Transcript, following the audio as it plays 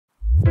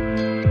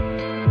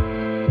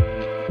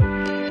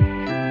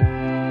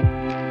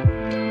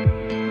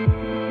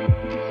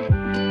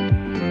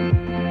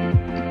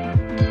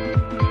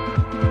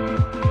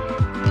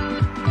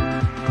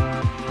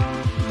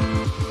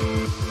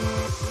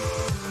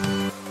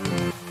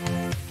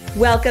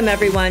Welcome,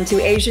 everyone,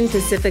 to Asian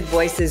Pacific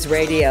Voices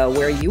Radio,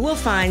 where you will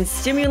find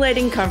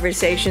stimulating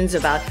conversations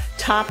about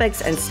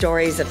topics and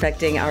stories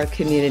affecting our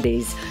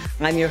communities.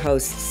 I'm your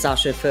host,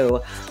 Sasha Fu.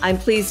 I'm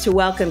pleased to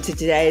welcome to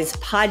today's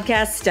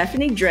podcast,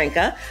 Stephanie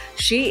Drenka.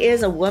 She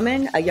is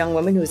a young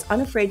woman who is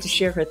unafraid to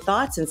share her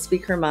thoughts and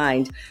speak her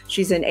mind.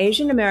 She's an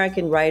Asian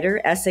American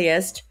writer,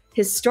 essayist,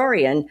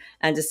 historian,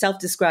 and a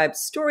self-described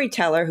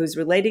storyteller who's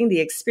relating the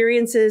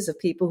experiences of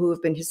people who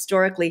have been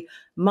historically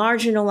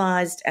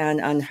marginalized and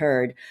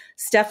unheard.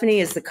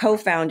 Stephanie is the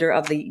co-founder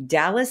of the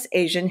Dallas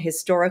Asian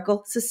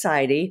Historical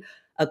Society,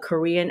 a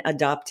Korean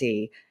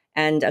adoptee,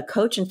 and a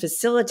coach and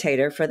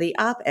facilitator for the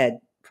Op-Ed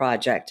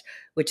Project,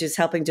 which is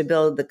helping to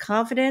build the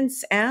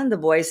confidence and the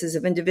voices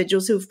of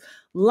individuals who've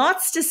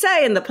lots to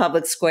say in the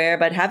public square,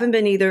 but haven't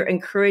been either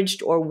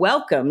encouraged or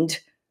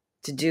welcomed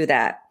to do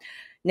that.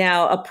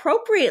 Now,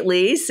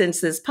 appropriately, since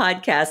this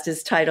podcast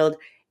is titled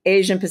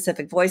Asian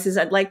Pacific Voices,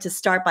 I'd like to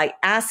start by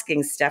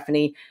asking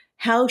Stephanie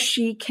how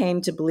she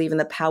came to believe in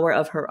the power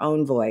of her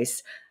own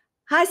voice.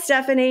 Hi,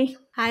 Stephanie.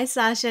 Hi,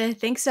 Sasha.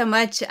 Thanks so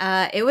much.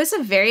 It was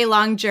a very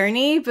long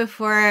journey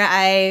before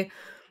I,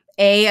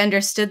 A,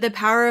 understood the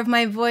power of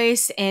my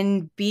voice,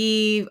 and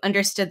B,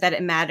 understood that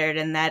it mattered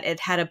and that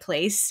it had a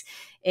place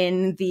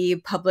in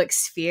the public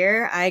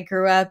sphere. I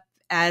grew up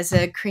as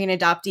a Korean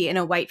adoptee in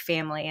a white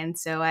family. And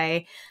so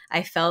I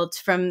felt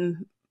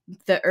from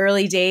the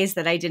early days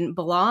that I didn't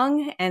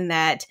belong and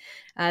that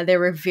there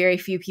were very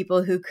few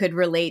people who could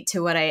relate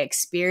to what I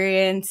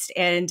experienced.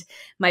 And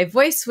my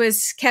voice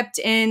was kept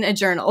in a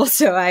journal.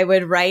 So I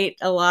would write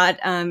a lot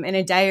in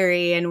a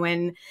diary. And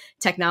when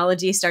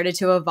technology started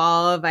to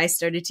evolve, I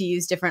started to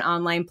use different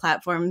online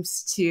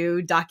platforms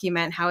to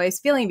document how I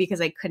was feeling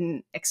because I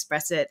couldn't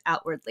express it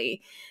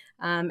outwardly.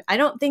 I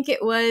don't think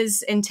it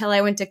was until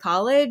I went to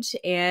college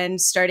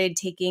and started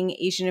taking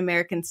Asian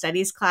American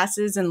studies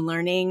classes and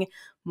learning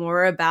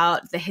more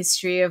about the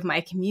history of my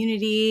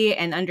community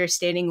and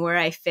understanding where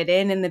I fit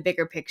in the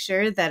bigger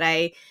picture that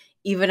I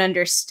even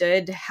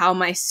understood how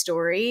my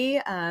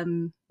story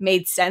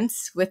made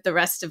sense with the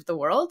rest of the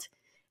world.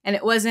 And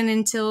it wasn't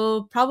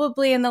until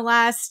probably in the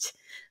last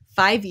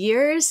 5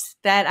 years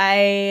that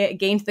I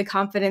gained the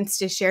confidence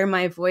to share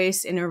my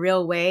voice in a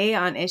real way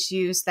on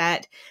issues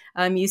that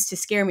used to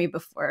scare me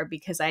before,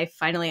 because I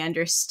finally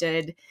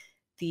understood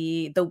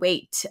the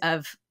weight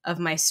of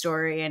my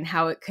story and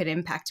how it could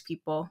impact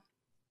people.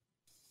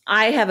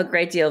 I have a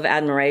great deal of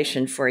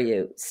admiration for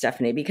you,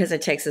 Stephanie, because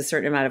it takes a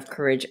certain amount of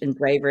courage and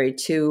bravery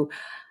to,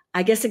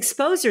 I guess,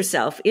 expose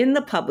yourself in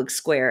the public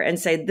square and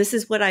say, this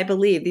is what I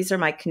believe. These are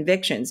my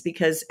convictions.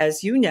 Because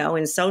as you know,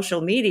 in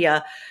social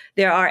media,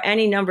 there are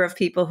any number of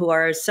people who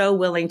are so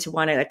willing to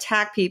want to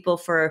attack people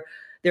for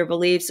their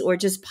beliefs or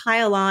just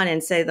pile on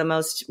and say the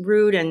most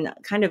rude and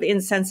kind of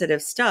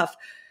insensitive stuff.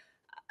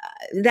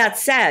 That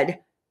said,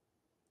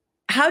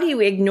 how do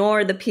you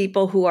ignore the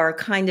people who are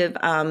kind of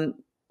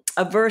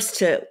averse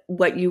to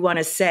what you want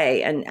to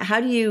say? And how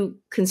do you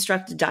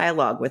construct a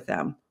dialogue with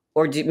them?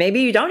 Or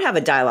maybe you don't have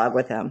a dialogue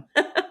with them.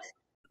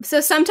 So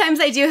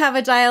sometimes I do have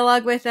a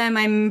dialogue with them.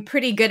 I'm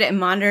pretty good at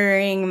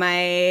monitoring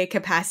my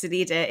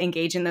capacity to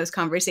engage in those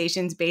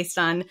conversations based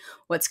on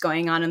what's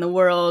going on in the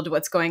world,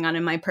 what's going on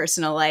in my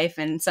personal life.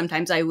 And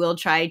sometimes I will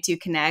try to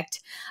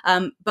connect.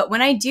 But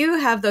when I do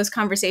have those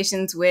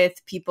conversations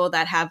with people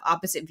that have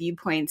opposite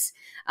viewpoints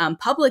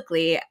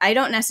publicly, I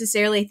don't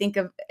necessarily think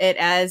of it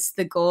as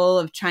the goal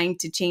of trying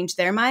to change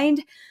their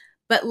mind,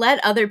 but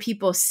let other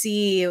people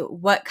see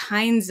what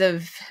kinds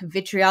of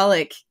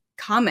vitriolic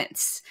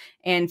comments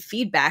and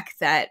feedback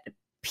that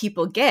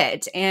people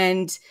get,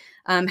 and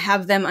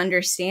have them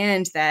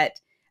understand that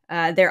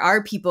there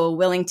are people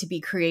willing to be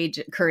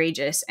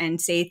courageous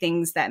and say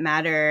things that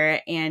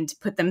matter and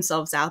put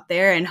themselves out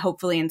there and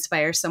hopefully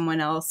inspire someone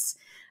else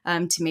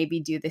to maybe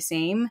do the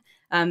same.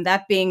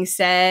 That being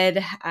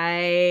said,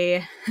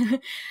 I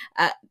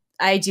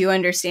do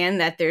understand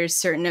that there's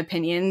certain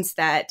opinions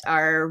that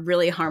are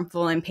really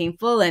harmful and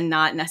painful and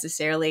not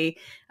necessarily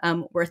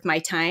worth my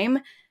time.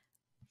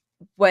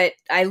 What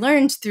I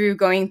learned through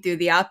going through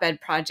the Op-Ed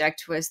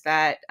Project was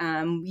that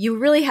you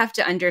really have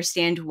to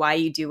understand why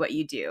you do what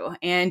you do.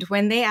 And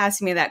when they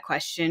ask me that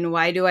question,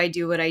 why do I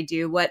do what I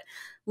do? What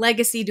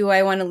legacy do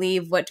I want to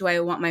leave? What do I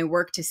want my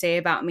work to say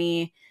about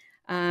me?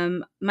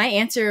 My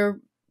answer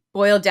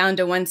boiled down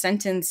to one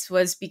sentence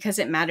was because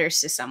it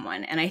matters to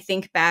someone. And I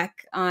think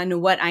back on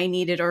what I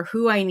needed or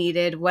who I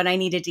needed, what I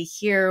needed to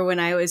hear when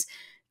I was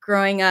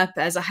growing up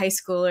as a high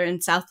schooler in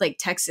Southlake,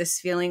 Texas,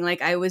 feeling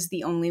like I was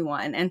the only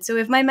one. And so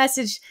if my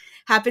message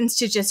happens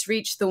to just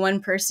reach the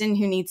one person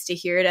who needs to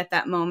hear it at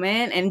that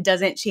moment and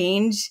doesn't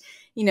change,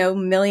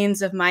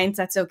 millions of minds,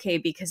 that's okay,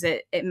 because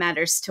it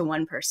matters to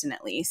one person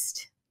at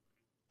least.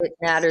 It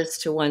matters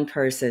to one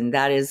person.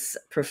 That is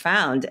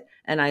profound.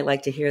 And I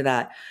like to hear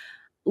that.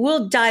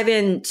 We'll dive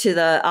into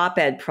the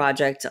Op-Ed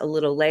Project a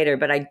little later,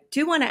 but I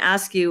do want to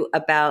ask you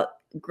about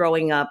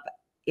growing up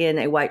in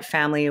a white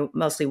family,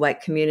 mostly white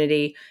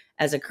community,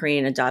 as a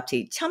Korean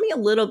adoptee. Tell me a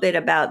little bit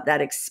about that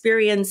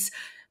experience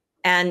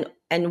and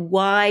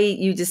why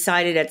you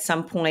decided at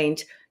some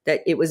point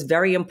that it was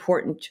very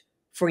important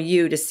for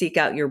you to seek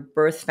out your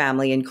birth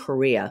family in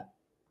Korea?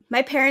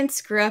 My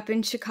parents grew up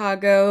in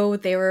Chicago.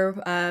 They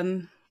were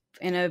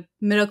in a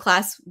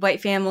middle-class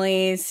white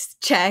families,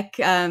 Czech,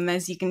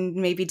 as you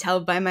can maybe tell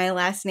by my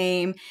last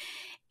name.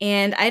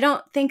 And I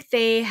don't think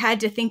they had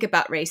to think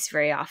about race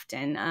very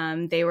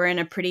often. They were in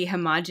a pretty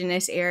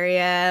homogenous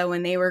area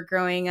when they were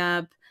growing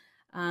up.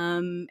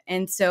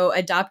 And so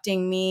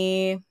adopting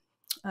me,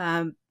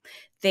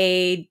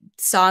 they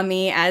saw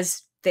me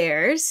as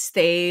theirs.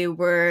 They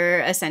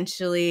were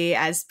essentially,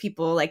 as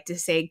people like to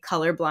say,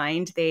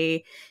 colorblind.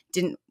 They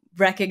didn't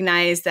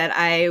recognize that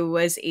I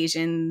was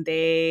Asian.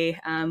 They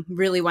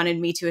really wanted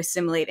me to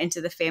assimilate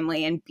into the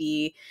family and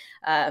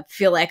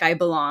feel like I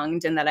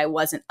belonged and that I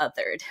wasn't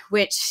othered,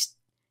 which,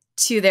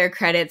 to their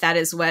credit, that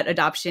is what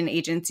adoption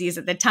agencies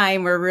at the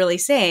time were really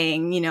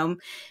saying,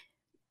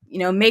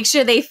 make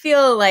sure they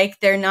feel like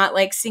they're not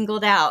like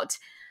singled out.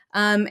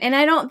 And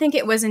I don't think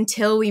it was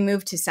until we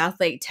moved to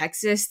Southlake,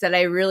 Texas, that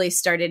I really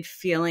started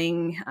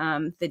feeling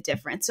the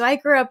difference. So I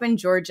grew up in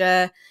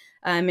Georgia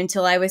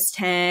until I was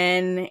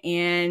 10.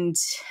 And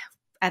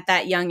at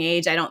that young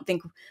age, I don't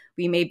think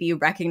we maybe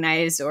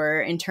recognize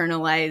or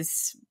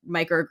internalize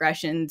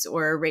microaggressions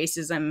or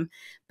racism.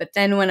 But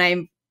then when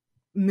I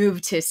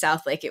moved to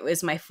Southlake, it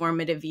was my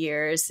formative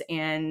years.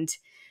 And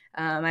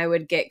I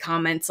would get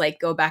comments like,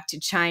 go back to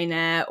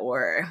China,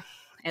 or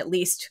at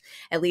least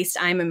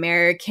I'm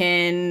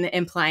American,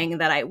 implying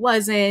that I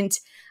wasn't.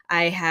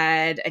 I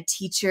had a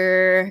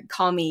teacher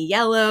call me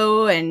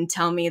yellow and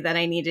tell me that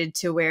I needed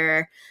to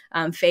wear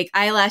fake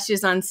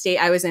eyelashes on stage.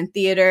 I was in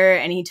theater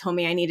and he told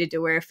me I needed to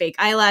wear fake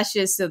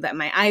eyelashes so that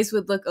my eyes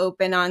would look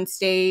open on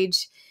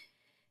stage.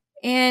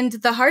 And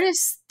the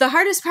hardest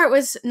part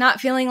was not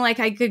feeling like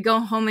I could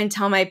go home and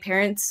tell my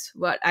parents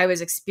what I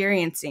was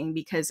experiencing,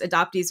 because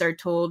adoptees are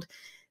told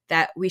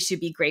that we should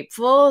be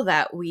grateful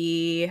that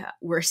we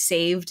were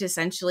saved,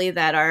 essentially,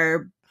 that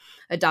our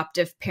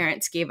adoptive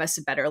parents gave us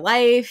a better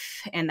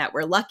life and that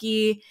we're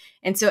lucky.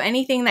 And so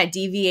anything that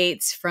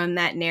deviates from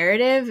that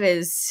narrative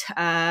is,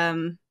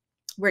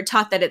 we're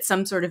taught that it's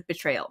some sort of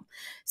betrayal.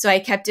 So I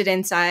kept it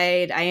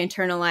inside. I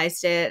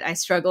internalized it. I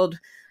struggled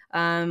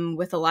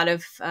with a lot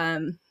of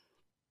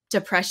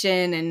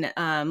depression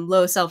and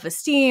low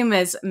self-esteem,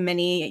 as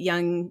many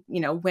young,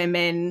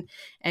 women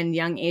and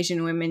young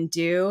Asian women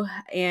do.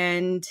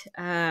 And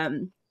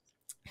I'm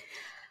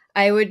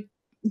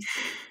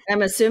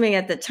assuming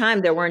at the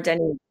time there weren't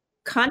any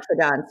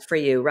confidants for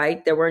you,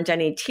 right? There weren't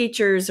any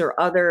teachers or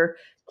other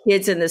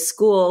kids in the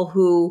school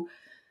who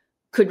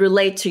could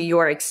relate to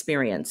your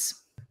experience.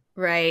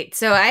 Right.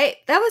 So that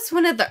was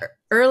one of the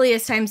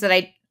earliest times that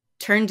I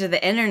turned to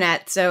the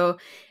internet. So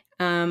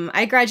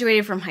I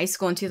graduated from high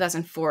school in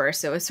 2004.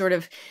 So it was sort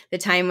of the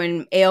time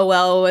when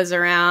AOL was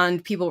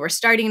around. People were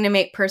starting to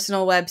make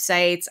personal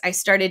websites. I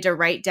started to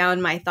write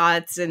down my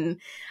thoughts and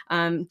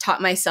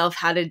taught myself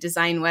how to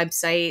design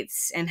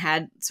websites, and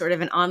had sort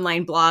of an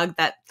online blog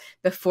that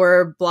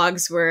before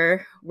blogs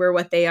were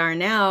what they are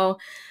now.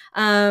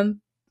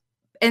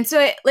 And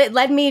so it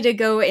led me to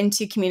go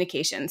into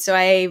communication. So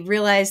I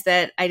realized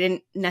that I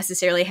didn't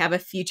necessarily have a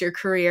future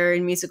career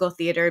in musical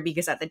theater,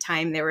 because at the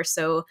time there were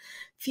so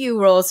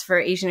few roles for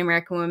Asian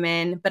American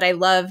women, but I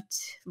loved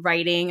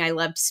writing, I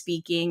loved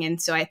speaking.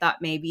 And so I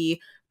thought maybe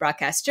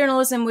broadcast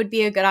journalism would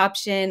be a good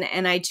option.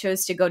 And I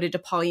chose to go to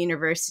DePaul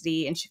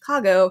University in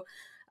Chicago.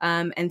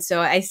 And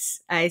so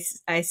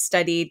I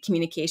studied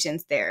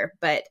communications there.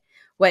 But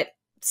what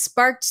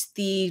sparked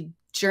the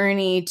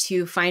journey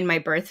to find my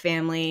birth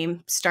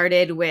family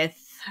started with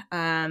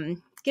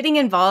getting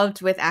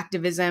involved with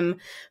activism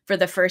for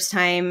the first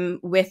time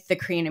with the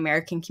Korean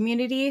American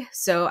community.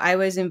 So I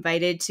was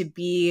invited to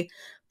be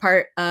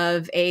part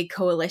of a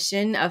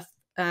coalition of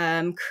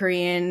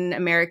Korean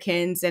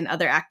Americans and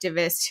other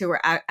activists who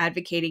were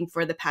advocating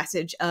for the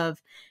passage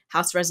of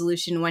House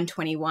Resolution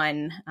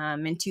 121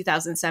 in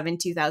 2007,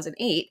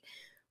 2008,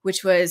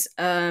 which was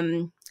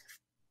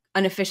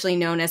unofficially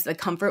known as the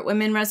Comfort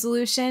Women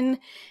Resolution.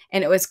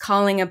 And it was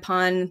calling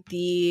upon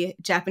the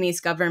Japanese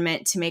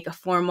government to make a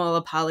formal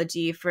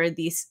apology for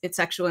its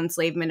sexual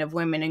enslavement of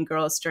women and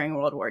girls during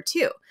World War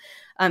II.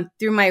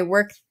 Through my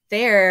work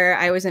there,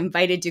 I was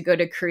invited to go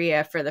to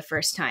Korea for the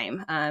first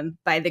time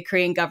by the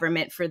Korean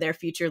government for their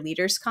Future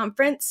Leaders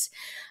Conference.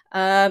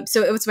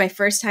 So it was my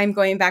first time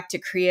going back to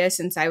Korea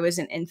since I was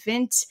an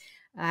infant.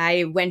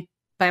 I went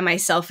by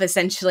myself,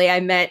 essentially. I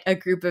met a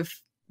group of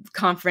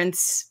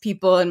conference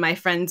people and my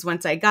friends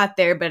once I got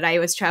there, but I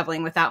was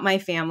traveling without my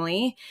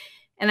family.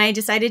 And I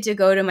decided to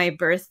go to my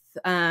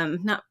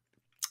not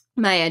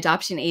my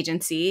adoption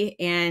agency,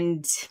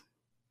 and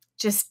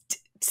just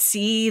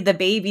see the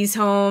baby's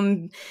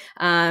home,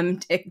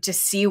 just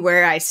see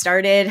where I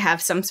started,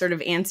 have some sort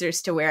of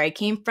answers to where I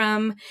came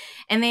from.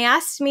 And they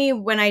asked me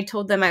when I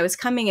told them I was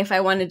coming if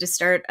I wanted to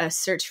start a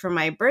search for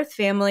my birth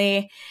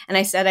family. And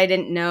I said I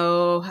didn't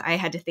know. I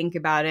had to think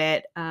about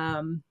it.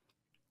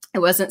 It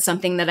wasn't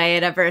something that I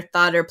had ever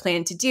thought or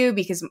planned to do,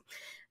 because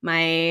my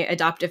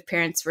adoptive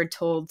parents were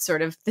told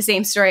sort of the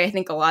same story I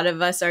think a lot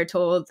of us are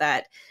told,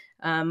 that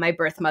my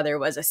birth mother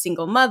was a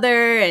single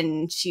mother,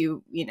 and she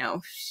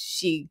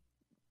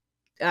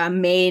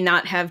may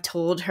not have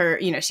told her,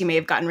 she may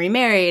have gotten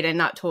remarried and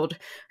not told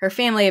her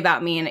family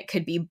about me, and it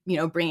could be,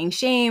 bringing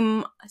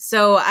shame.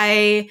 So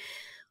I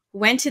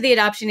went to the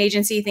adoption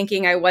agency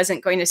thinking I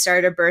wasn't going to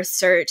start a birth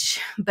search,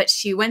 but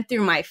she went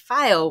through my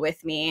file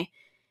with me.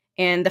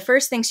 And the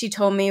first thing she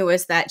told me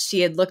was that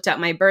she had looked up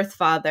my birth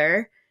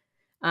father,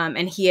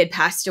 and he had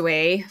passed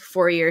away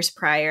 4 years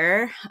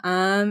prior.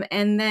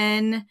 And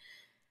then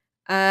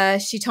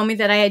she told me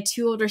that I had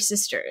 2 older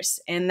sisters.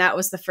 And that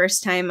was the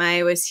first time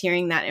I was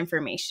hearing that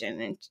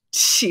information. And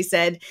she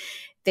said,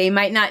 they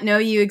might not know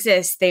you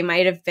exist. They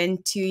might have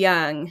been too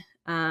young.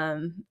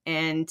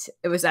 And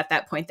it was at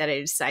that point that I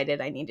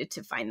decided I needed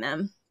to find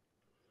them.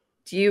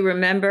 Do you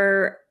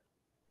remember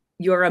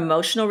your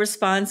emotional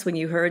response when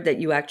you heard that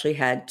you actually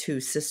had 2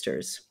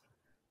 sisters?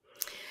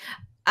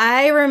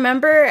 I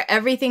remember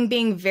everything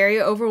being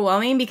very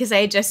overwhelming because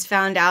I had just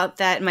found out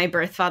that my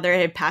birth father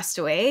had passed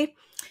away.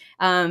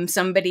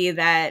 Somebody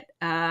that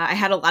I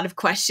had a lot of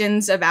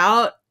questions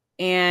about.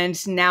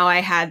 And now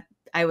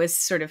I was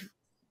sort of,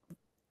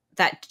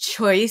 that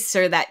choice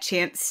or that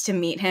chance to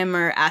meet him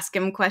or ask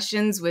him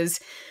questions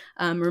was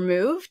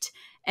removed.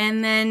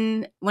 And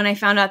then when I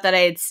found out that I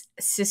had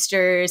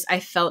sisters, I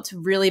felt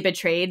really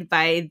betrayed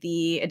by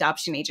the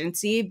adoption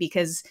agency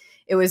because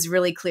it was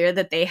really clear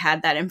that they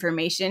had that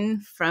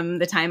information from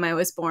the time I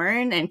was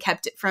born and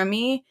kept it from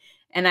me.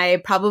 And I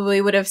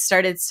probably would have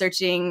started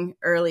searching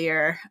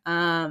earlier.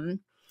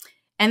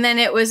 And then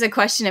it was a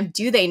question of,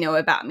 do they know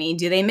about me?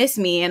 Do they miss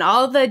me? And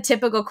all the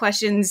typical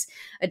questions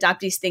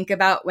adoptees think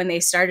about when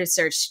they start a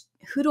search.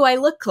 Who do I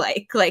look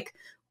like? Like,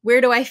 where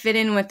do I fit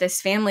in with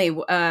this family?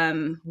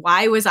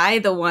 Why was I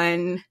the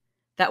one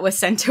that was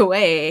sent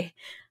away?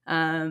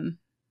 And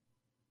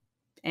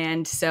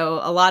so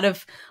a lot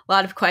of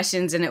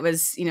questions, and it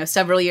was,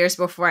 several years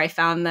before I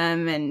found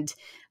them, and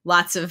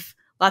lots of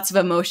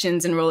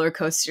emotions and roller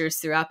coasters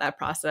throughout that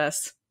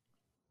process.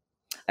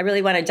 I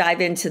really want to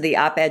dive into the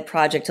op-ed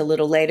project a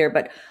little later,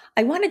 but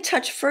I want to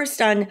touch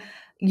first on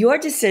your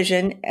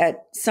decision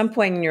at some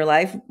point in your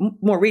life,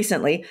 more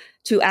recently,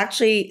 to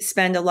actually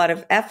spend a lot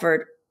of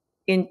effort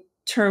in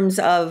terms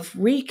of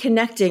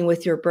reconnecting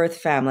with your birth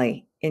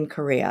family in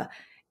Korea.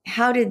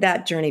 How did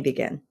that journey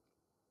begin?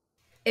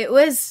 It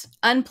was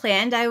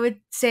unplanned, I would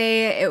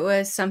say. It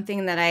was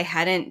something that I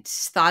hadn't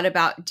thought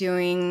about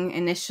doing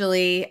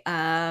initially.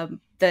 The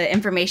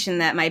information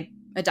that my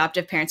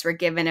adoptive parents were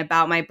given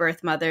about my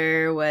birth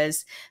mother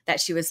was that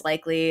she was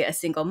likely a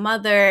single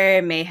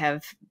mother, may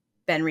have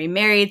been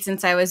remarried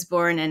since I was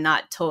born and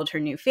not told her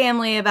new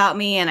family about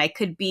me, and I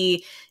could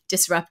be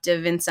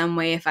disruptive in some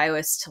way if I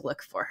was to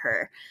look for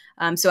her.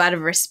 So out of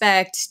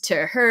respect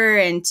to her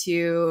and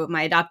to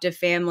my adoptive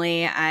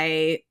family,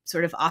 I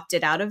sort of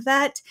opted out of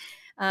that.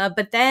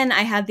 But then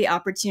I had the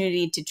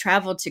opportunity to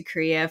travel to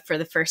Korea for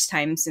the first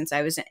time since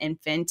I was an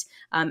infant,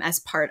 as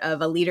part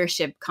of a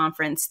leadership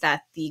conference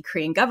that the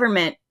Korean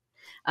government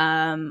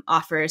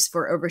offers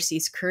for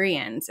overseas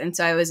Koreans. And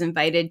so I was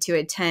invited to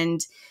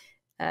attend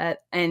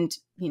and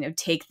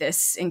take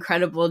this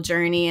incredible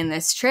journey and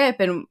this trip.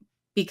 And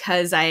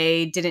because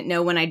I didn't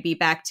know when I'd be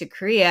back to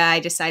Korea, I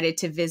decided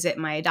to visit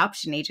my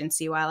adoption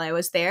agency while I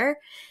was there.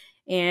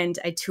 And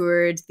I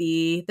toured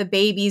the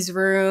baby's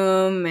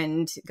room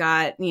and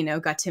got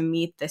to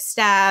meet the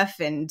staff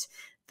and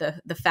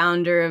the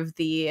founder of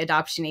the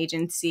adoption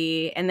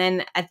agency. And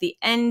then at the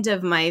end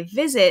of my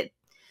visit,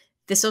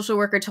 the social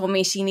worker told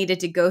me she needed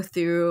to go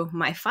through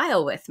my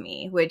file with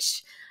me,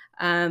 which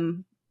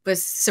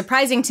was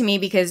surprising to me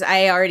because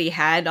I already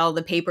had all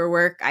the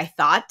paperwork, I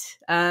thought,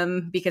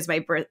 because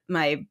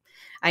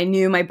I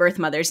knew my birth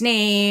mother's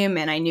name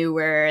and I knew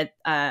where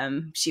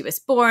she was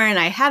born.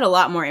 I had a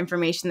lot more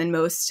information than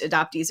most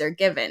adoptees are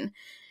given.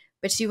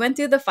 But she went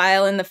through the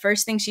file, and the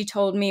first thing she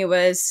told me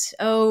was,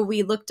 oh,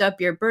 we looked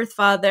up your birth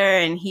father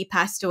and he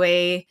passed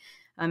away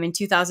in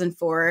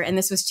 2004. And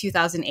this was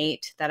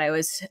 2008 that I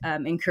was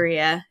in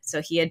Korea.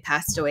 So he had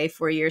passed away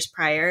 4 years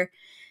prior.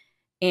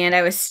 And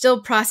I was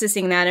still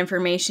processing that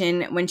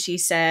information when she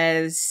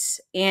says,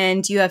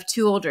 and you have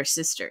 2 older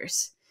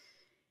sisters.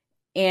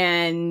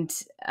 And,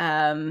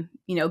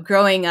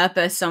 growing up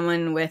as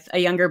someone with a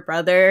younger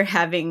brother,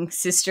 having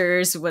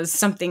sisters was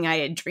something I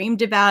had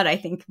dreamed about. I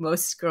think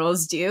most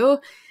girls do.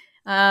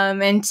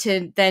 And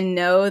to then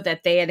know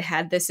that they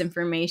had this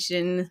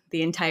information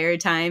the entire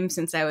time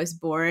since I was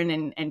born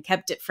and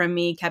kept it from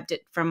me, kept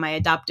it from my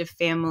adoptive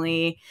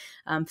family,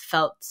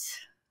 felt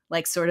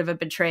like sort of a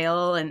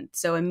betrayal. And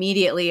so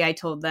immediately I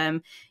told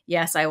them,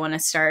 yes, I want to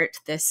start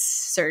this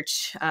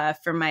search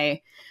for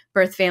my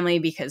birth family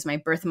because my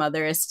birth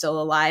mother is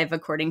still alive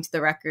according to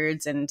the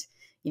records. And,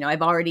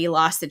 I've already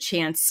lost the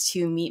chance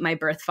to meet my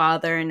birth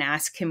father and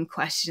ask him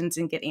questions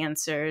and get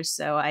answers.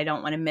 So I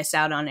don't want to miss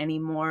out on any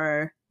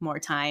more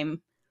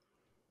time.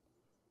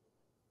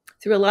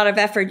 Through a lot of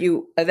effort,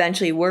 you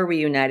eventually were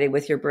reunited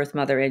with your birth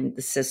mother and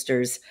the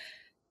sisters.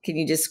 Can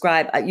you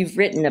describe, you've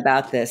written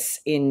about this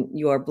in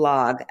your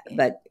blog,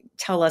 but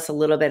tell us a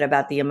little bit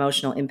about the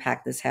emotional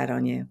impact this had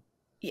on you.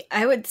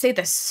 I would say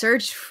the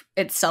search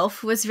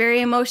itself was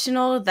very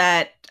emotional.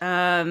 That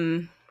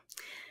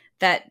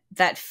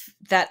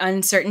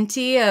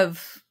uncertainty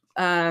of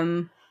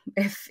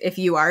if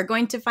you are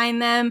going to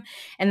find them,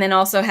 and then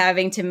also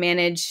having to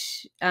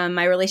manage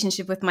my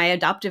relationship with my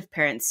adoptive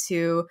parents,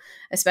 who,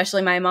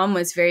 especially my mom,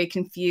 was very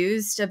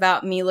confused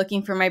about me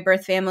looking for my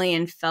birth family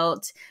and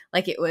felt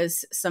like it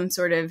was some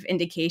sort of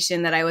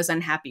indication that I was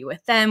unhappy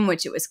with them,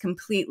 which it was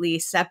completely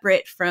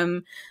separate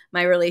from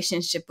my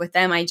relationship with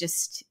them.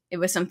 It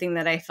was something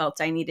that I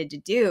felt I needed to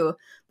do.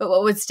 But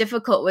what was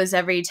difficult was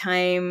every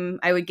time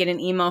I would get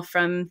an email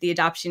from the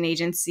adoption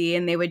agency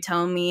and they would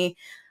tell me,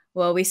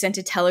 well, we sent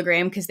a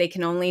telegram, because they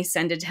can only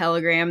send a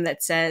telegram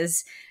that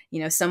says,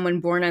 someone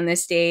born on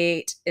this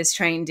date is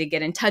trying to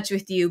get in touch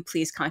with you.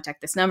 Please contact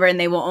this number. And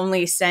they will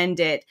only send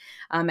it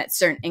at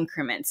certain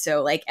increments.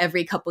 So like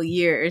every couple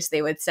years,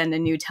 they would send a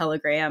new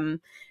telegram.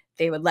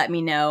 They would let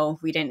me know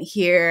we didn't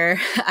hear.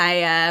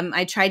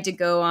 I tried to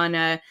go on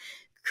a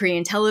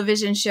Korean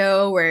television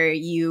show where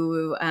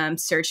you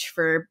search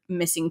for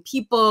missing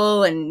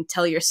people and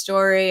tell your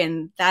story,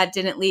 and that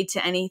didn't lead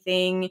to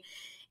anything.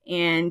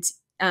 And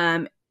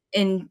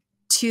in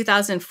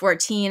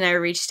 2014, I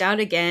reached out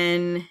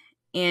again,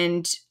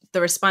 and the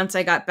response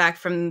I got back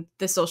from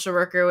the social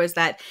worker was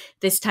that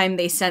this time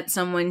they sent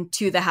someone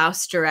to the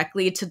house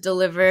directly to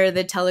deliver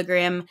the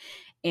telegram,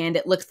 and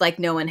it looked like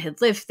no one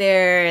had lived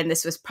there, and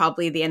this was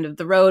probably the end of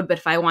the road. But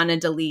if I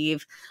wanted to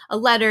leave a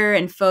letter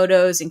and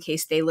photos in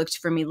case they looked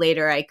for me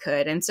later, I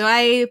could. And so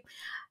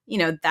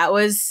that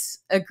was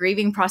a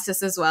grieving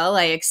process as well.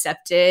 I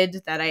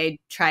accepted that I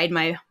tried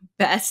my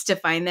best to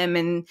find them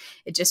and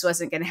it just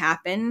wasn't going to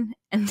happen.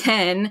 And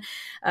then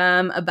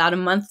about a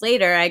month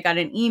later, I got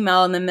an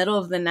email in the middle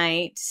of the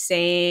night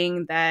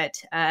saying that,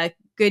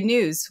 good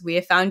news, we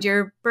have found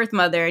your birth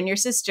mother and your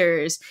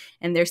sisters,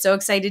 and they're so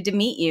excited to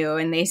meet you.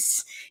 And they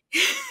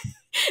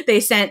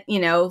sent,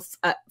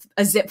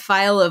 a zip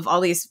file of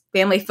all these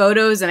family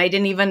photos, and I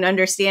didn't even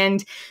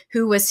understand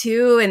who was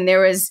who. And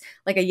there was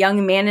like a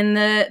young man in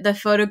the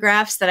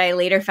photographs that I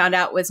later found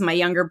out was my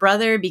younger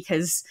brother,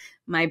 because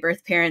my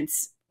birth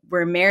parents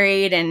were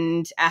married,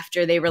 and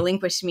after they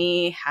relinquished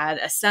me, had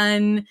a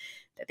son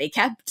that they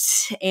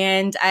kept.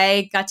 And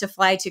I got to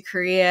fly to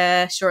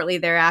Korea shortly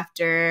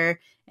thereafter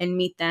and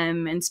meet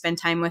them and spend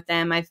time with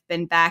them. I've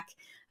been back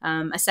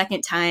a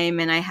second time,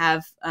 and I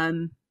have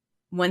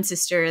one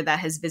sister that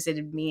has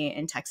visited me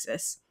in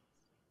Texas.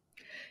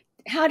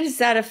 How does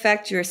that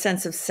affect your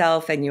sense of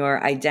self and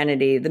your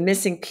identity, the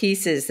missing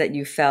pieces that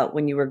you felt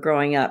when you were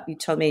growing up? You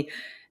told me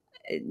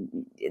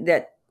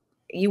that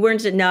you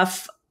weren't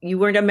enough, you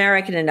weren't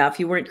American enough,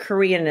 you weren't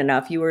Korean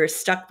enough, you were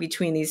stuck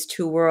between these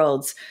two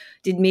worlds.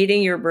 Did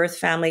meeting your birth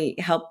family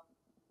help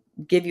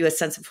give you a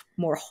sense of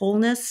more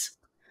wholeness?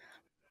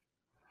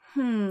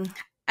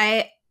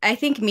 I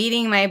think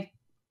meeting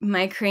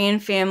my Korean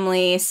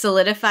family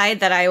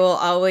solidified that I will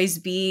always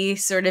be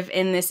sort of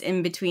in this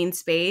in-between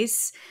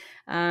space.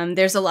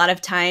 There's a lot of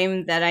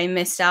time that I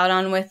missed out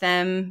on with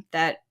them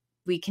that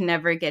we can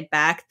never get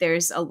back.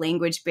 There's a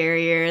language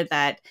barrier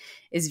that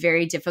is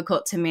very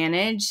difficult to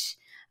manage.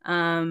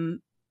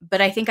 But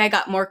I think I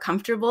got more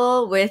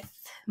comfortable with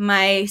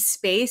my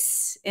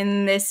space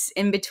in this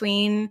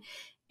in-between,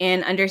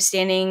 and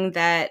understanding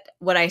that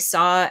what I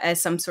saw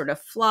as some sort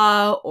of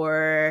flaw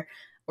or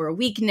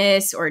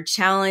weakness or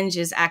challenge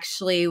is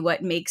actually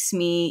what makes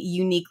me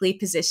uniquely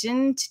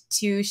positioned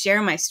to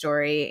share my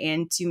story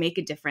and to make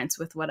a difference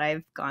with what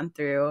I've gone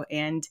through.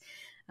 And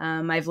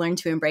I've learned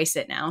to embrace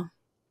it now.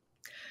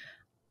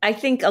 I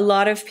think a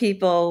lot of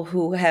people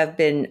who have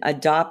been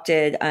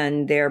adopted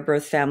and their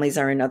birth families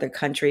are in other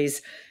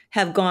countries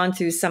have gone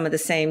through some of the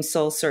same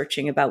soul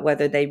searching about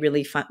whether they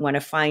really want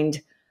to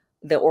find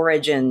the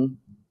origin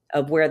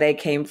of where they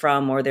came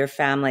from or their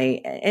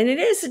family. And it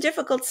is a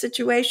difficult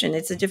situation.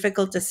 It's a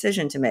difficult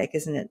decision to make,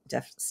 isn't it,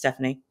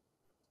 Stephanie?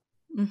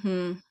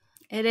 Mm-hmm.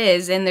 It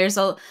is. And there's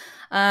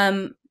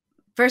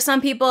for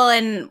some people,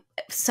 and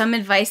some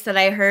advice that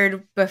I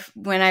heard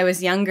when I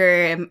was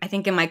younger, I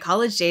think in my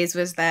college days,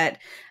 was that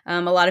a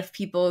lot of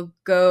people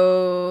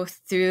go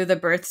through the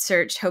birth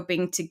search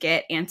hoping to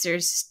get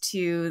answers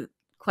to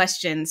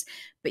questions,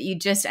 but you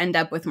just end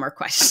up with more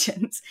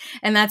questions.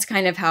 And that's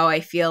kind of how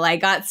I feel. I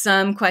got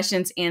some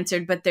questions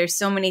answered, but there's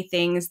so many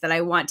things that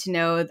I want to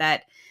know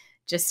that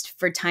just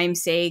for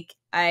time's sake,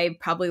 I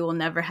probably will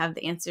never have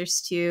the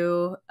answers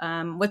to.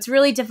 What's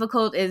really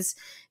difficult is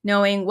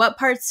knowing what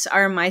parts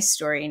are my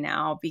story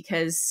now,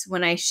 because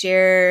when I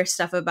share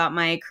stuff about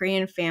my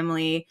Korean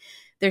family,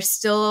 there's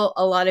still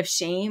a lot of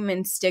shame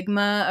and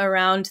stigma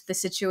around the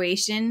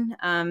situation.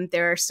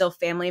 There are still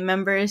family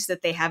members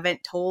that they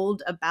haven't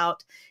told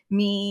about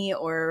me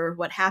or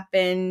what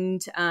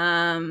happened.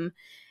 And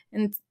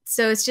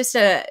so it's just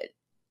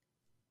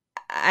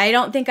I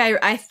don't think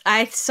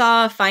I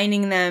saw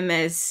finding them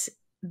as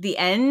the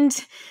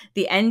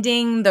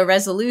ending, the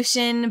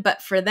resolution,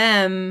 but for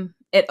them,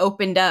 it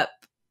opened up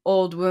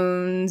old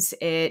wounds.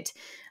 It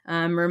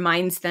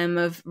reminds them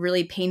of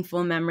really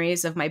painful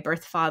memories of my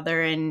birth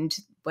father and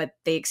what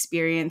they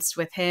experienced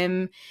with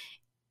him.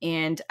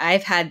 And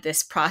I've had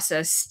this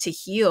process to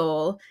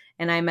heal,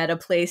 and I'm at a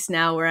place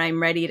now where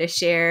I'm ready to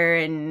share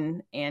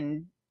and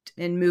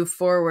move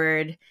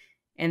forward.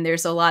 And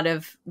there's a lot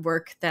of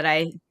work that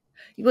I.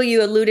 Well,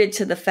 you alluded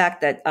to the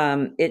fact that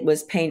it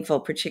was painful,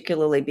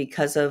 particularly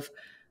because of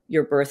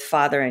your birth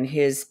father and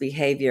his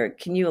behavior.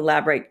 Can you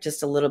elaborate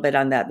just a little bit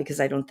on that? Because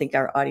I don't think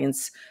our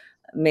audience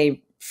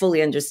may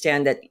fully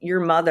understand that your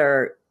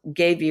mother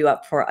gave you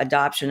up for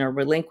adoption or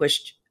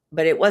relinquished,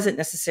 but it wasn't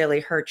necessarily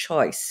her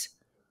choice.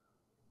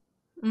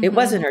 It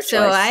wasn't her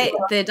So choice.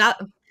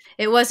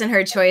 it wasn't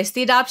her choice.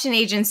 The adoption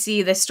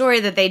agency, the story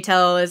that they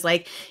tell is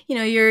like,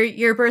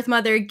 your birth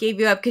mother gave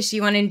you up because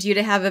she wanted you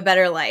to have a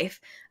better life.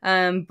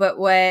 But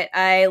what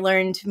I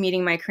learned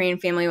meeting my Korean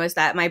family was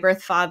that my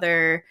birth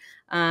father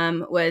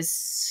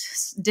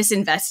was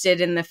disinvested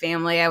in the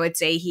family. I would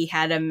say he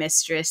had a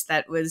mistress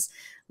that was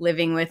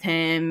living with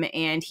him,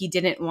 and he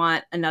didn't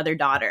want another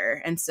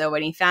daughter. And so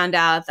when he found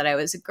out that I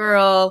was a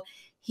girl,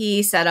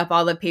 he set up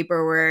all the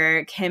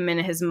paperwork. Him and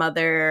his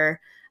mother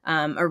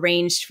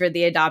arranged for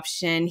the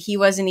adoption. He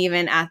wasn't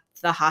even at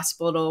the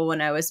hospital when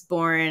I was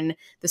born.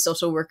 The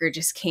social worker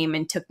just came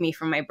and took me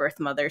from my birth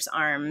mother's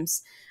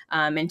arms.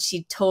 And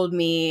she told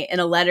me in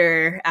a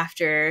letter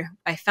after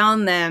I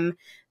found them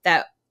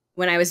that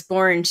when I was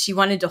born, she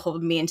wanted to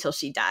hold me until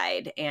she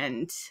died.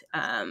 And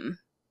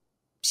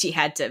she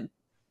had to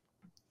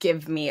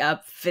give me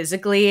up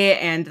physically,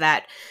 and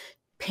that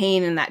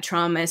pain and that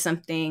trauma is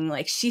something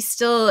like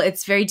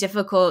it's very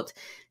difficult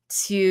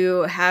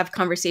to have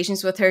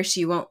conversations with her.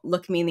 She won't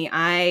look me in the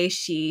eye.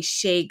 She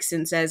shakes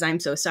and says, I'm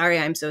so sorry.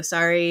 I'm so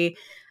sorry.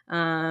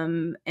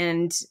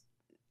 And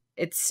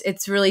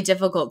it's really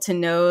difficult to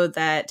know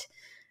that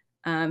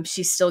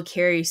she still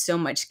carries so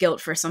much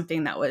guilt for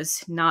something that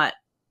was not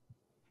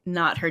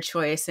her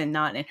choice and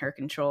not in her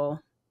control.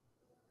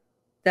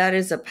 That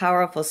is a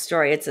powerful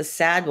story. It's a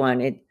sad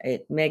one.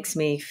 It makes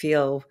me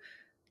feel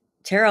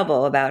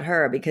terrible about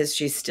her because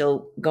she's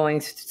still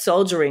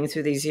soldiering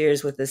through these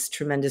years with this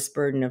tremendous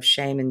burden of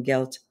shame and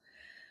guilt.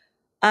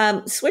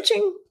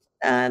 Switching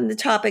the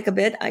topic a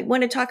bit, I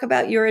want to talk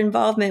about your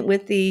involvement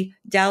with the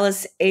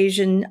Dallas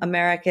Asian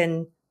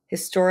American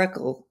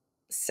Historical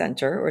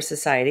Center or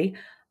Society.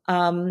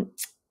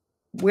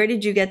 Where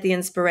did you get the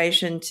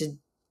inspiration to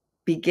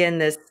begin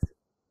this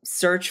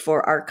search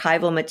for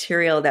archival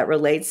material that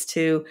relates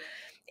to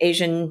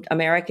Asian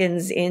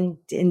Americans in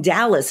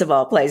Dallas, of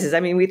all places?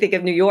 I mean, we think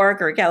of New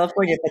York or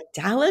California, but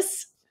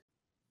Dallas?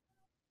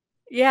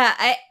 Yeah,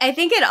 I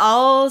think it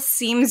all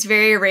seems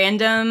very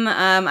random.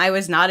 I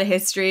was not a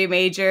history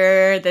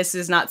major. This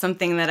is not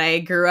something that I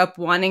grew up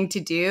wanting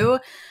to do.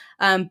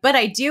 But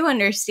I do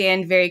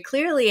understand very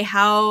clearly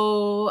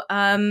how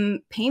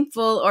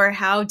painful or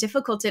how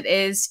difficult it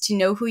is to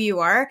know who you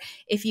are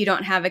if you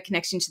don't have a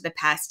connection to the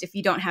past, if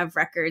you don't have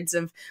records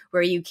of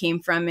where you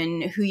came from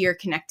and who you're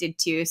connected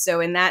to.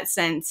 So in that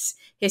sense,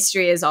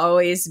 history has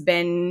always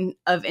been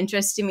of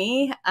interest to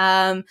me.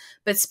 But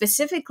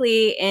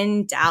specifically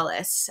in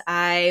Dallas,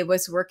 I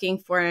was working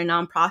for a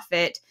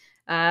nonprofit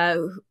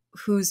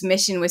whose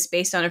mission was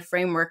based on a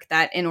framework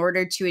that in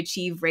order to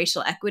achieve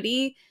racial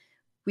equity,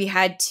 we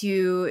had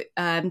to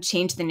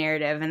change the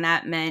narrative. And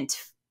that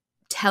meant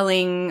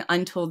telling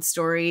untold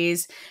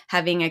stories,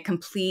 having a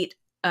complete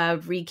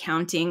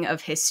recounting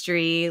of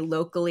history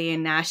locally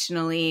and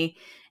nationally.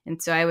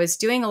 And so I was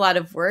doing a lot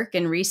of work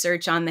and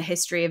research on the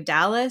history of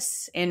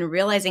Dallas and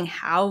realizing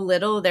how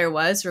little there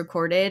was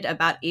recorded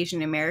about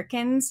Asian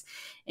Americans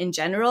in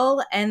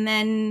general. And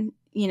then,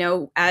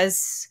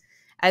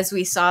 as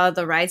we saw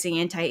the rising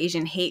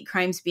anti-Asian hate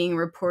crimes being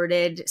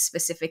reported,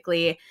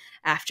 specifically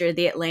after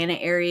the Atlanta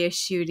area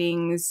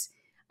shootings,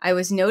 I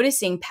was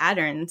noticing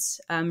patterns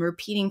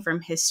repeating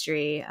from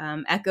history,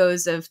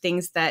 echoes of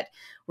things that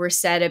were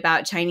said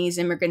about Chinese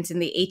immigrants in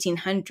the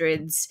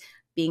 1800s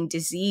being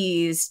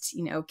diseased,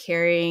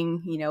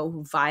 carrying,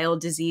 vile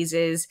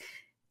diseases,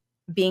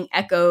 being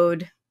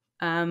echoed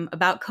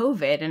about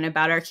COVID and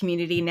about our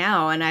community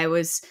now. And I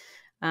was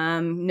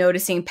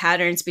noticing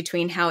patterns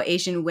between how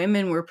Asian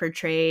women were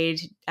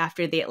portrayed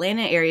after the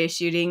Atlanta area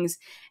shootings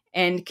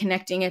and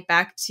connecting it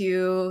back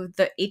to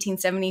the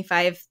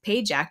 1875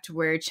 Page Act,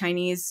 where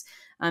Chinese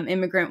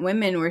immigrant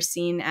women were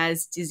seen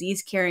as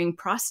disease-carrying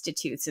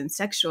prostitutes and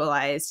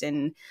sexualized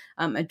and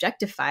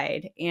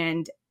objectified.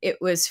 And it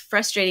was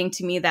frustrating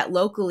to me that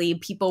locally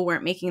people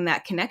weren't making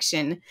that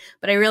connection.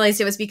 But I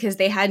realized it was because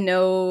they had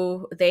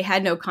no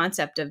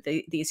concept of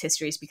these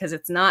histories, because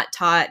it's not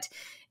taught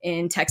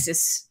in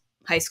Texas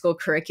high school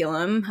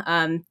curriculum.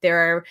 There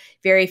are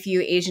very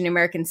few Asian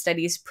American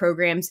studies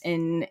programs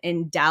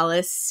in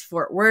Dallas,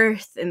 Fort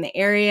Worth, in the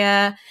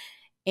area,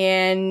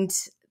 and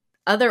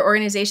other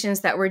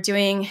organizations that were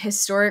doing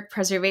historic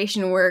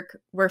preservation work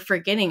were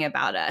forgetting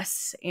about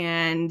us.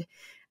 And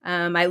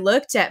I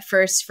looked at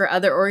first for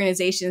other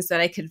organizations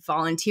that I could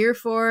volunteer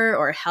for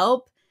or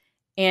help.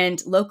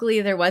 And locally,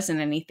 there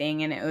wasn't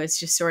anything. And it was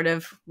just sort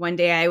of one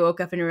day I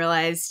woke up and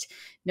realized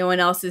no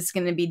one else is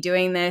going to be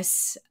doing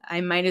this.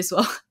 I might as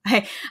well.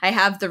 I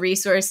have the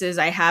resources.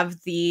 I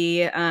have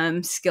the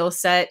skill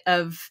set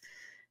of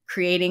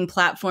creating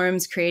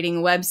platforms,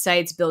 creating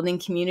websites, building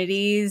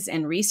communities,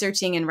 and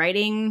researching and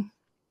writing.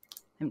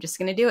 I'm just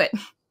going to do it.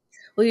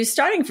 Well, you're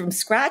starting from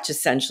scratch,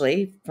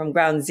 essentially, from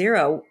ground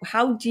zero.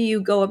 How do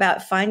you go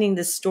about finding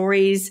the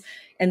stories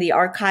and the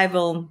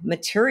archival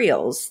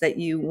materials that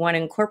you want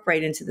to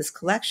incorporate into this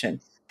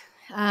collection?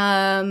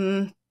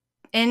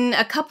 In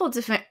a couple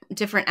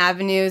different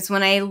avenues.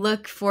 When I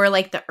look for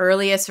like the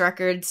earliest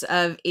records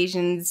of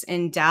Asians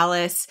in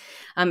Dallas,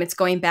 it's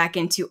going back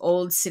into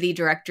old city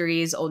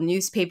directories, old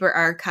newspaper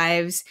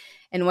archives.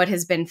 And what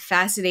has been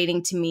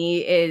fascinating to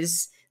me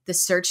is the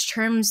search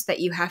terms that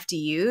you have to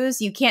use.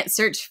 You can't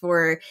search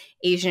for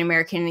Asian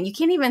American, and you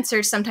can't even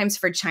search sometimes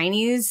for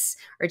Chinese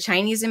or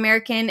Chinese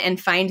American and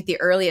find the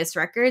earliest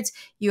records.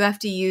 You have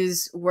to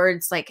use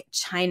words like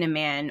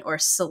Chinaman or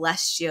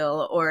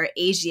celestial or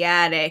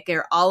Asiatic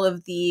or all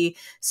of the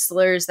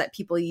slurs that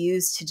people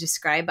used to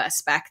describe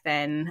us back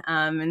then.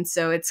 And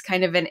so it's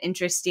kind of an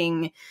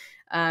interesting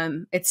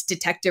it's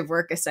detective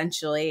work,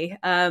 essentially.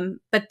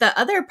 But the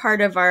other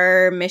part of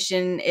our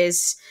mission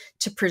is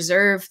to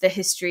preserve the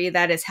history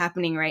that is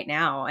happening right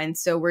now. And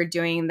so we're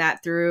doing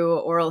that through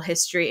oral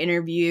history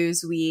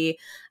interviews. We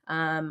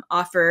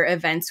offer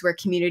events where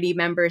community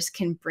members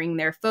can bring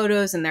their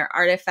photos and their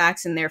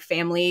artifacts and their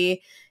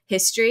family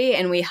history,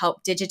 and we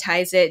help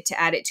digitize it to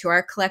add it to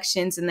our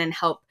collections and then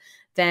help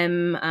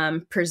them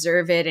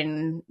preserve it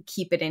and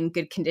keep it in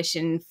good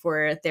condition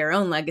for their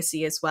own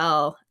legacy as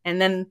well.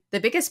 And then the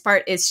biggest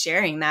part is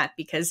sharing that,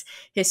 because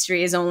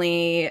history is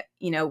only,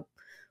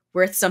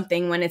 worth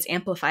something when it's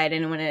amplified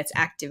and when it's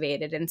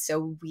activated. And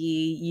so we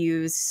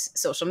use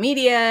social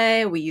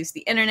media, we use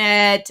the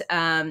internet.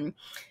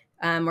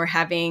 We're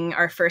having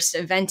our first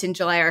event in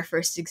July, our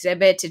first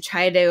exhibit, to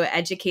try to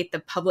educate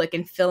the public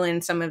and fill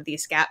in some of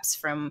these gaps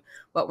from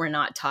what we're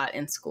not taught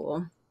in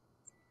school.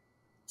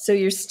 So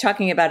you're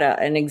talking about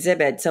an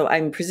exhibit. So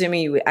I'm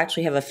presuming you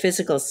actually have a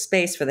physical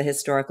space for the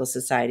Historical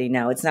Society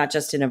now. It's not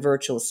just in a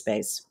virtual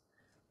space.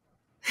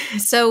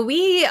 So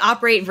we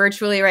operate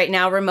virtually right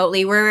now,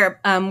 remotely. We're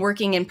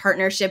working in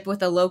partnership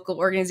with a local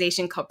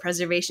organization called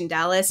Preservation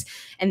Dallas,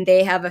 and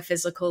they have a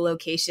physical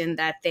location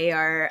that they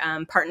are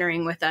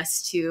partnering with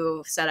us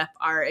to set up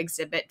our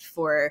exhibit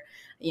for,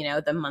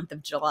 the month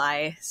of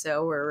July.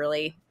 So we're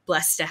really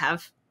blessed to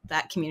have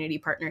that community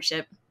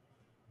partnership.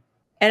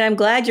 And I'm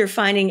glad you're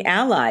finding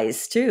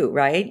allies too,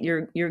 right?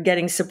 You're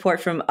getting support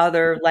from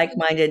other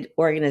like-minded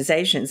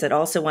organizations that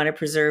also want to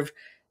preserve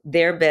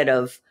their bit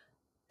of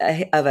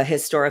a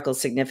historical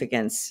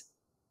significance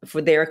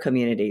for their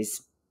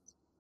communities.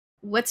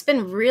 What's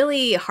been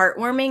really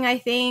heartwarming, I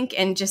think,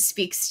 and just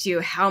speaks to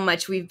how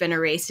much we've been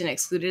erased and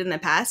excluded in the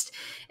past,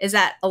 is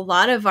that a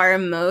lot of our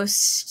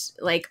most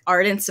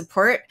ardent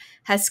support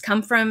has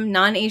come from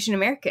non-Asian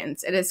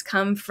Americans. It has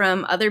come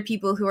from other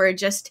people who are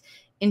just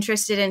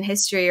interested in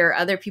history, or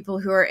other people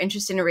who are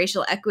interested in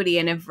racial equity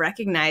and have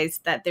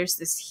recognized that there's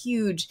this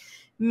huge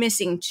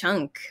missing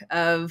chunk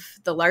of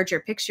the larger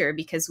picture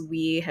because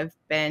we have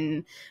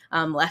been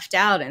left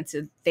out. And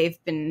so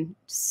they've been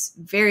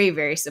very,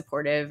 very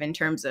supportive in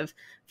terms of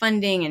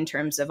funding, in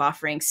terms of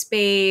offering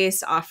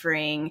space,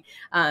 offering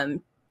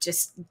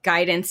just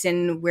guidance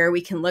in where we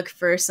can look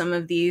for some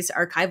of these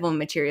archival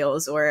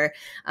materials, or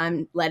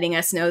letting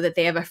us know that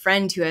they have a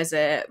friend who has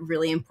a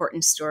really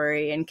important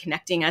story and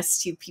connecting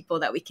us to people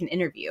that we can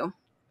interview.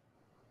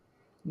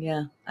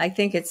 Yeah, I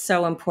think it's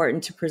so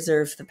important to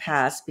preserve the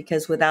past,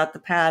 because without the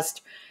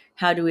past,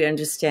 how do we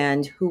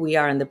understand who we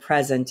are in the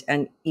present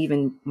and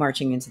even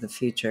marching into the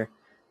future?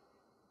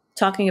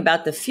 Talking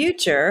about the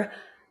future,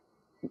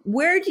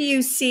 where do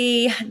you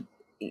see,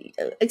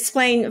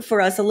 explain for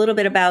us a little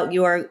bit about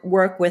your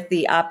work with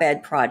the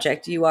Op-Ed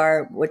Project. You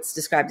are what's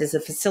described as a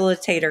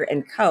facilitator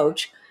and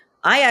coach.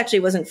 I actually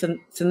wasn't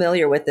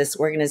familiar with this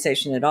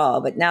organization at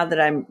all, but now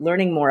that I'm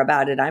learning more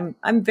about it,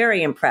 I'm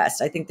very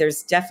impressed. I think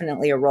there's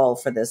definitely a role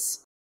for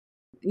this.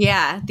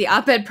 Yeah, the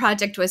Op-Ed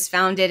Project was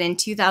founded in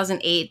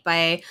 2008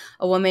 by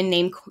a woman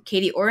named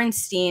Katie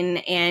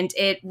Orenstein, and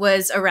it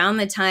was around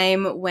the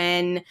time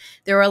when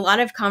there were a lot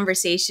of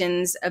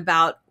conversations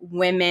about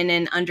women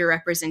and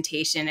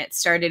underrepresentation. It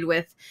started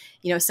with,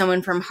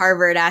 someone from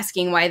Harvard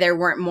asking why there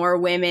weren't more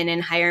women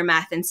in higher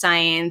math and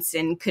science,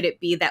 and could it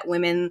be that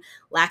women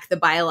lack the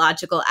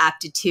biological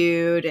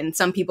aptitude? And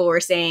some people were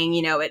saying,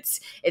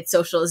 it's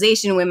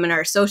socialization. Women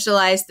are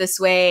socialized this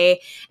way.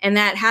 And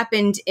that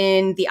happened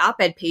in the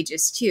op-ed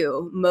pages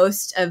too.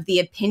 Most of the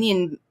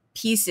opinion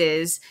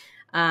pieces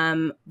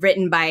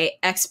written by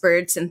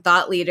experts and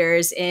thought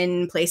leaders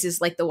in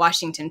places like the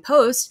Washington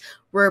Post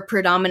were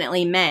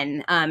predominantly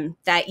men.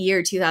 That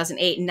year,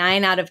 2008,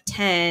 9 out of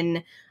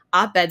 10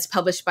 op-eds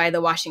published by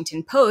the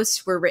Washington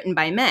Post were written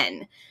by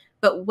men.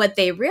 But what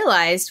they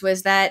realized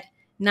was that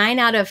 9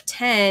 out of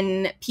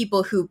 10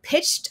 people who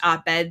pitched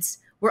op-eds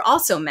were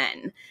also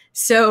men.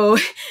 So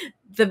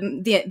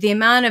the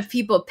amount of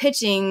people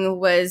pitching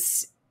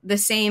was the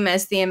same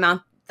as the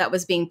amount that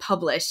was being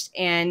published.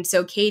 And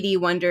so Katie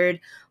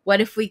wondered,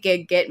 what if we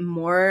could get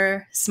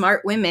more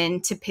smart women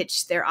to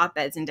pitch their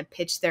op-eds and to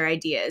pitch their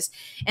ideas?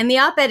 And the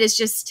op-ed is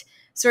just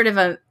sort of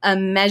a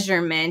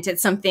measurement.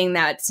 It's something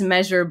that's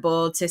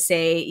measurable to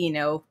say, you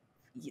know,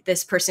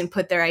 this person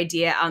put their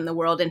idea out in the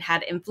world and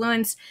had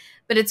influence.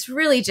 But it's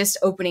really just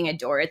opening a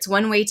door. It's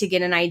one way to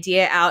get an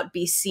idea out,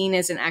 be seen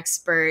as an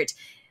expert,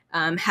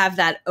 have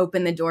that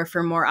open the door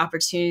for more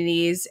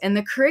opportunities. And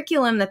the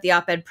curriculum that the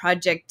op-ed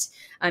project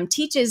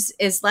teaches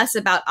is less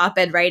about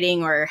op-ed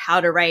writing or how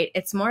to write.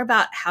 It's more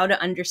about how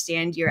to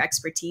understand your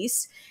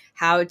expertise,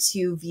 how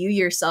to view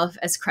yourself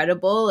as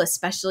credible,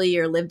 especially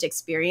your lived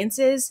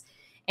experiences,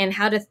 and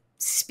how to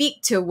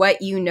speak to what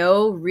you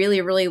know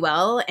really, really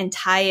well and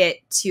tie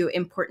it to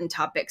important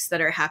topics that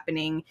are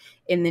happening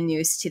in the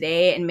news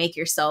today and make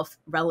yourself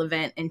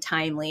relevant and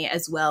timely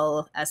as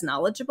well as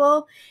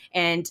knowledgeable.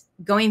 And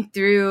going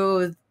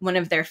through one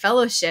of their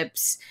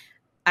fellowships,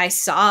 I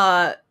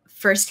saw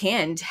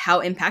firsthand how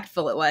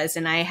impactful it was.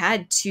 And I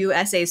had 2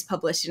 essays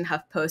published in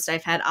HuffPost.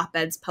 I've had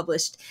op-eds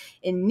published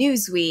in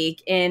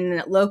Newsweek,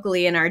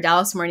 locally in our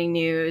Dallas Morning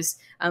News.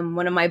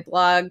 One of my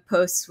blog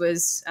posts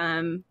was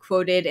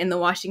quoted in the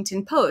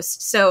Washington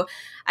Post. So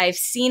I've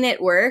seen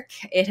it work.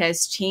 It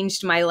has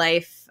changed my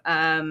life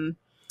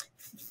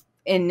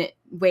in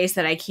ways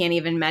that I can't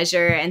even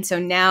measure. And so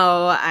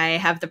now I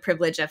have the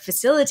privilege of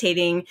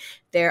facilitating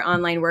their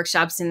online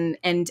workshops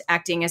and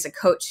acting as a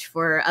coach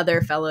for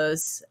other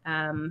fellows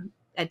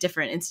at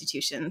different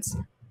institutions.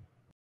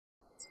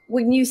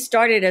 When you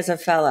started as a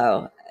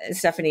fellow,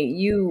 Stephanie,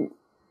 you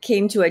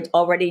came to it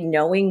already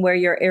knowing where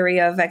your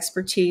area of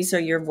expertise or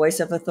your voice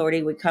of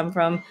authority would come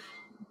from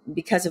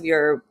because of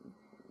your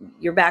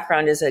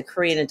background as a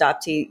Korean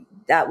adoptee.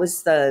 That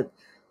was the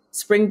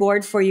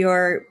springboard for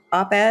your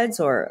op-eds,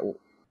 or?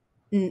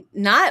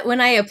 Not when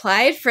I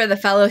applied for the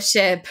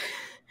fellowship.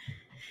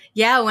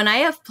 Yeah, when I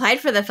applied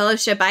for the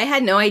fellowship, I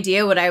had no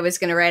idea what I was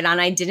going to write on.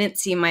 I didn't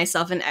see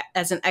myself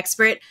as an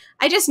expert.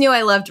 I just knew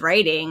I loved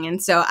writing. And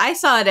so I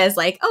saw it as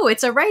like, oh,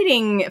 it's a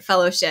writing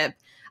fellowship.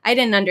 I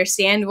didn't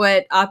understand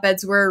what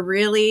op-eds were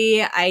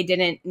really. I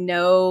didn't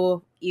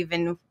know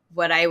even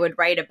what I would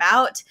write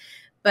about.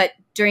 But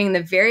during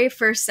the very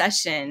first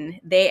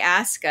session, they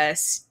asked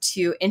us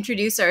to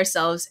introduce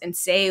ourselves and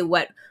say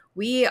what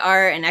we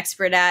are an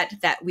expert at,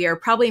 that we are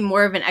probably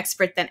more of an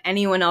expert than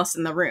anyone else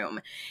in the room.